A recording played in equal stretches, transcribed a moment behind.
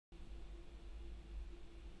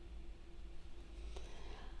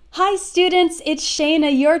Hi students, it's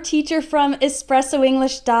Shayna, your teacher from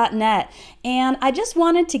EspressoEnglish.net, and I just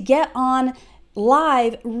wanted to get on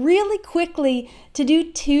live really quickly to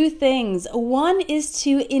do two things. One is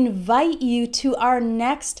to invite you to our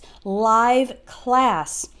next live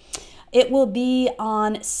class. It will be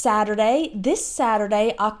on Saturday, this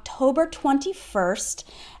Saturday, October 21st,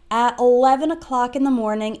 at 11 o'clock in the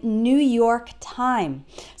morning, New York time.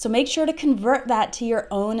 So make sure to convert that to your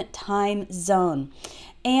own time zone.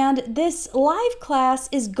 And this live class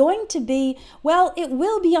is going to be, well, it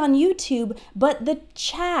will be on YouTube, but the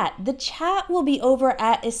chat will be over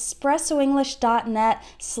at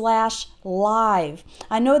espressoenglish.net/live.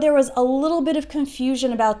 I know there was a little bit of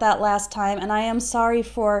confusion about that last time, and I am sorry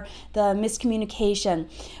for the miscommunication.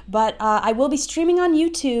 But I will be streaming on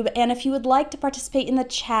YouTube, and if you would like to participate in the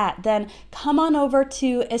chat, then come on over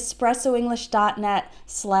to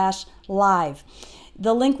espressoenglish.net/live.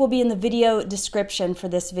 The link will be in the video description for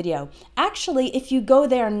this video. Actually, if you go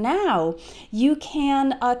there now, you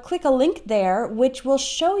can click a link there which will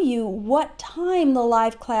show you what time the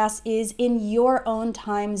live class is in your own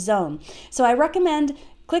time zone. So I recommend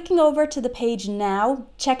clicking over to the page now,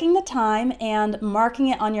 checking the time, and marking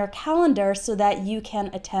it on your calendar so that you can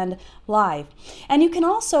attend live. And you can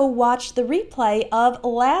also watch the replay of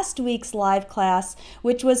last week's live class,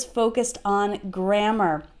 which was focused on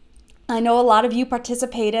grammar. I know a lot of you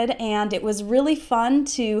participated, and it was really fun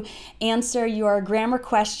to answer your grammar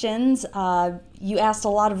questions. You asked a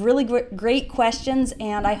lot of really great questions,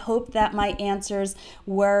 and I hope that my answers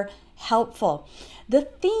were helpful. The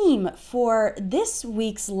theme for this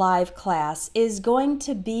week's live class is going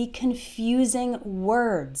to be confusing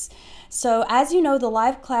words. So as you know, the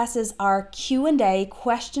live classes are Q&A,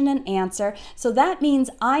 question and answer. So that means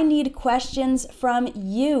I need questions from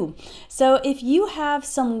you. So if you have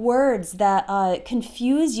some words that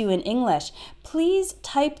confuse you in English, please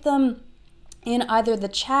type them in either the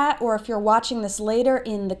chat, or if you're watching this later,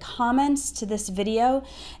 in the comments to this video,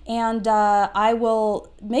 and I will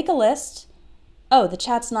make a list. Oh, the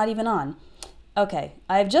chat's not even on. Okay,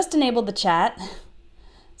 I've just enabled the chat.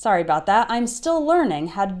 Sorry about that. I'm still learning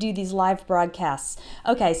how to do these live broadcasts.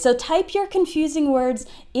 Okay, so type your confusing words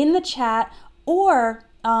in the chat, or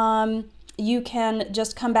you can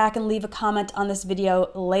just come back and leave a comment on this video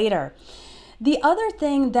later. The other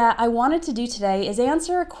thing that I wanted to do today is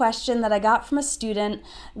answer a question that I got from a student,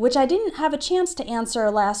 which I didn't have a chance to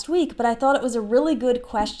answer last week, but I thought it was a really good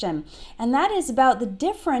question. And that is about the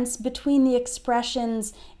difference between the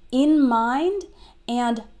expressions "in mind"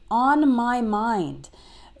 and "on my mind."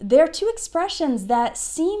 They're two expressions that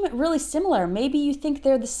seem really similar. Maybe you think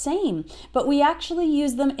they're the same, but we actually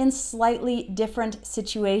use them in slightly different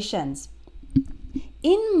situations.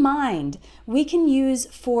 In mind, we can use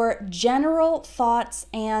for general thoughts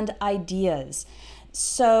and ideas.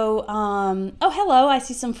 So, oh, hello, I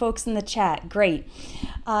see some folks in the chat. Great.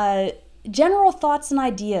 General thoughts and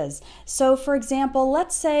ideas. So, for example,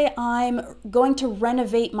 let's say I'm going to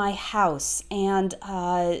renovate my house, and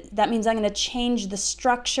that means I'm going to change the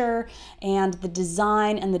structure and the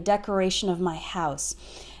design and the decoration of my house.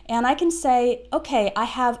 And I can say, okay, I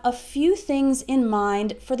have a few things in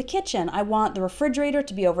mind for the kitchen. I want the refrigerator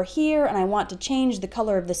to be over here, and I want to change the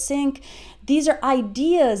color of the sink. These are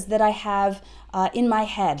ideas that I have in my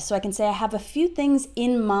head. So I can say I have a few things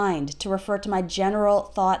in mind to refer to my general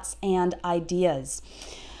thoughts and ideas.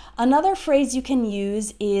 Another phrase you can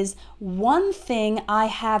use is "one thing I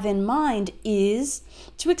have in mind is,"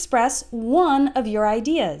 to express one of your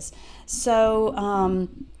ideas. So,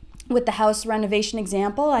 with the house renovation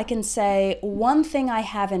example, I can say one thing I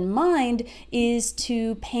have in mind is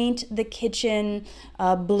to paint the kitchen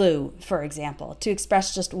blue, for example, to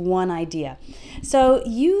express just one idea. So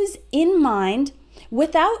use "in mind"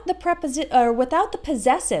 without the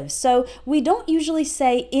possessive. So we don't usually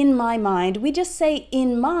say "in my mind," we just say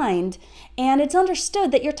 "in mind," and it's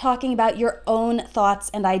understood that you're talking about your own thoughts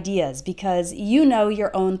and ideas because you know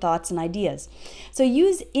your own thoughts and ideas. So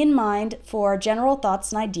use "in mind" for general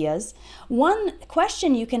thoughts and ideas. One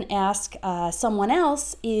question you can ask someone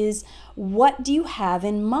else is, "What do you have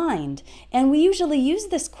in mind?" And we usually use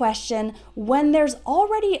this question when there's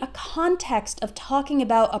already a context of talking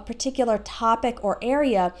about a particular topic or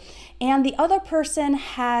area, and the other person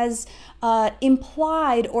has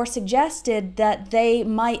implied or suggested that they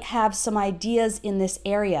might have some ideas in this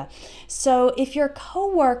area. So if your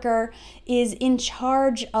coworker is in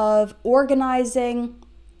charge of organizing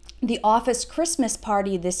the office Christmas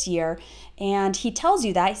party this year, and he tells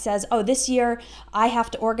you that, he says, "Oh, this year I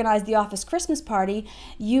have to organize the office Christmas party,"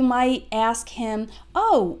 you might ask him,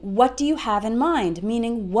 "Oh, what do you have in mind?"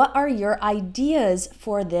 Meaning, what are your ideas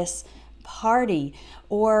for this party,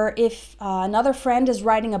 or if another friend is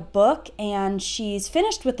writing a book and she's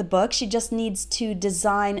finished with the book, she just needs to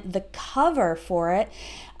design the cover for it,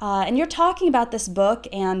 and you're talking about this book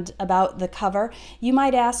and about the cover, you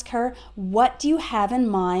might ask her, what do you have in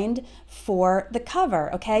mind for the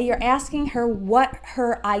cover? Okay, you're asking her what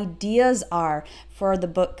her ideas are for the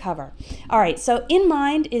book cover. All right, so in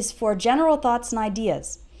mind is for general thoughts and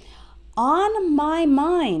ideas. On my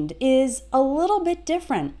mind is a little bit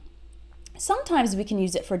different. Sometimes we can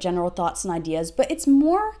use it for general thoughts and ideas, but it's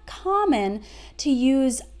more common to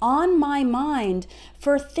use on my mind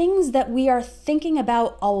for things that we are thinking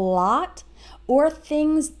about a lot, or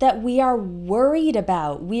things that we are worried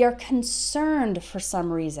about, we are concerned for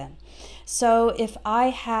some reason. So if I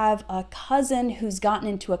have a cousin who's gotten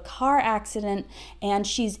into a car accident and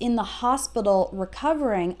she's in the hospital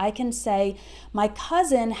recovering, I can say, my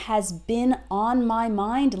cousin has been on my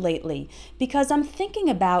mind lately because I'm thinking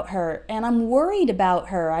about her and I'm worried about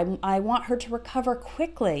her. I want her to recover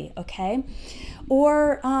quickly, okay?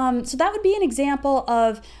 Or, so that would be an example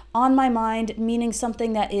of on my mind, meaning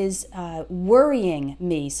something that is worrying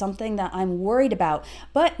me, something that I'm worried about,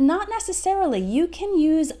 but not necessarily. You can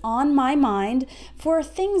use on my mind for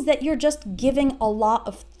things that you're just giving a lot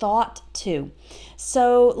of thought to.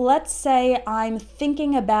 So let's say I'm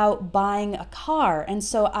thinking about buying a car, and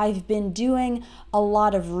so I've been doing a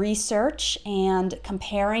lot of research and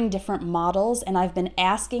comparing different models, and I've been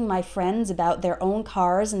asking my friends about their own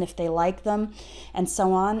cars and if they like them and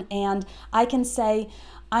so on, and I can say,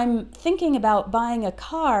 I'm thinking about buying a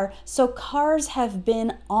car, so cars have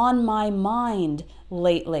been on my mind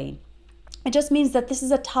lately. It just means that this is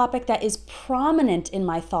a topic that is prominent in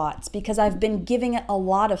my thoughts because I've been giving it a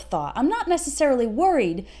lot of thought. I'm not necessarily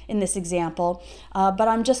worried in this example, but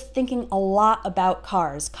I'm just thinking a lot about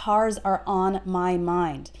cars. Cars are on my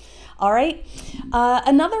mind. All right.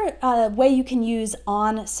 Another way you can use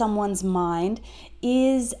on someone's mind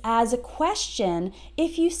is as a question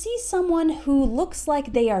if you see someone who looks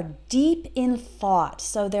like they are deep in thought.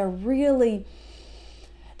 So they really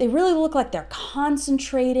look like they're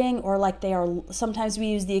concentrating, or like they are, sometimes we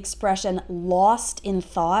use the expression lost in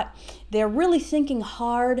thought. They're really thinking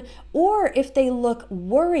hard, or if they look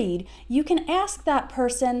worried, you can ask that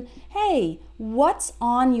person, hey, what's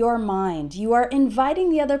on your mind? You are inviting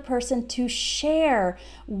the other person to share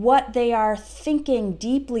what they are thinking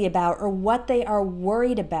deeply about or what they are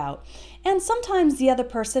worried about. And sometimes the other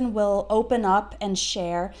person will open up and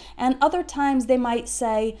share, and other times they might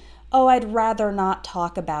say, oh, I'd rather not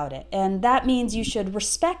talk about it. And that means you should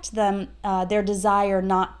respect them, their desire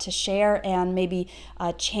not to share, and maybe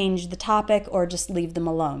change the topic or just leave them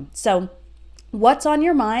alone. So what's on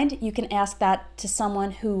your mind? You can ask that to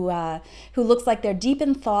someone who looks like they're deep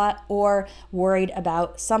in thought or worried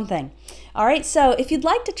about something. All right, so if you'd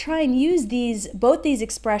like to try and use both these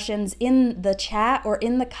expressions in the chat or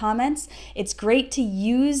in the comments, it's great to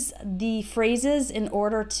use the phrases in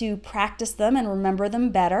order to practice them and remember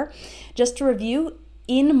them better. Just to review,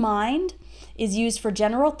 in mind is used for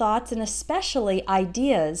general thoughts and especially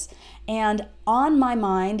ideas, and on my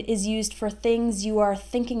mind is used for things you are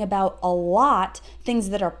thinking about a lot,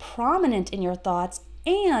 things that are prominent in your thoughts,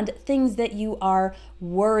 and things that you are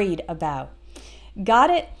worried about. Got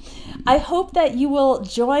it? I hope that you will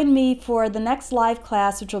join me for the next live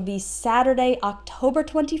class, which will be Saturday, October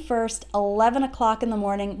 21st, 11 o'clock in the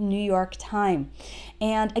morning, New York time.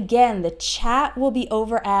 And again, the chat will be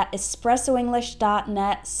over at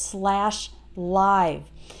espressoenglish.net/live.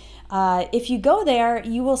 If you go there,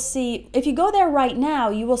 you will see, if you go there right now,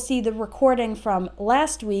 you will see the recording from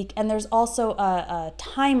last week, and there's also a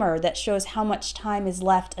timer that shows how much time is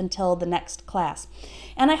left until the next class.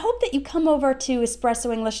 And I hope that you come over to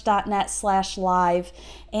espressoenglish.net/live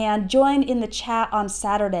and join in the chat on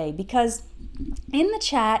Saturday, because in the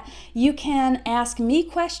chat, you can ask me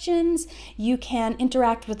questions, you can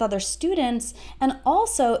interact with other students, and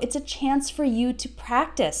also it's a chance for you to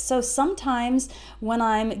practice. So sometimes when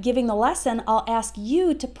I'm giving the lesson, I'll ask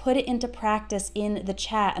you to put it into practice in the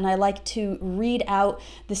chat, and I like to read out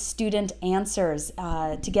the student answers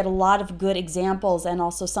to get a lot of good examples and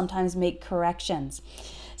also sometimes make corrections.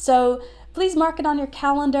 So please mark it on your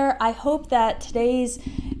calendar. I hope that today's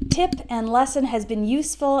tip and lesson has been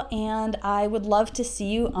useful, and I would love to see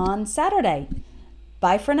you on Saturday.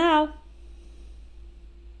 Bye for now.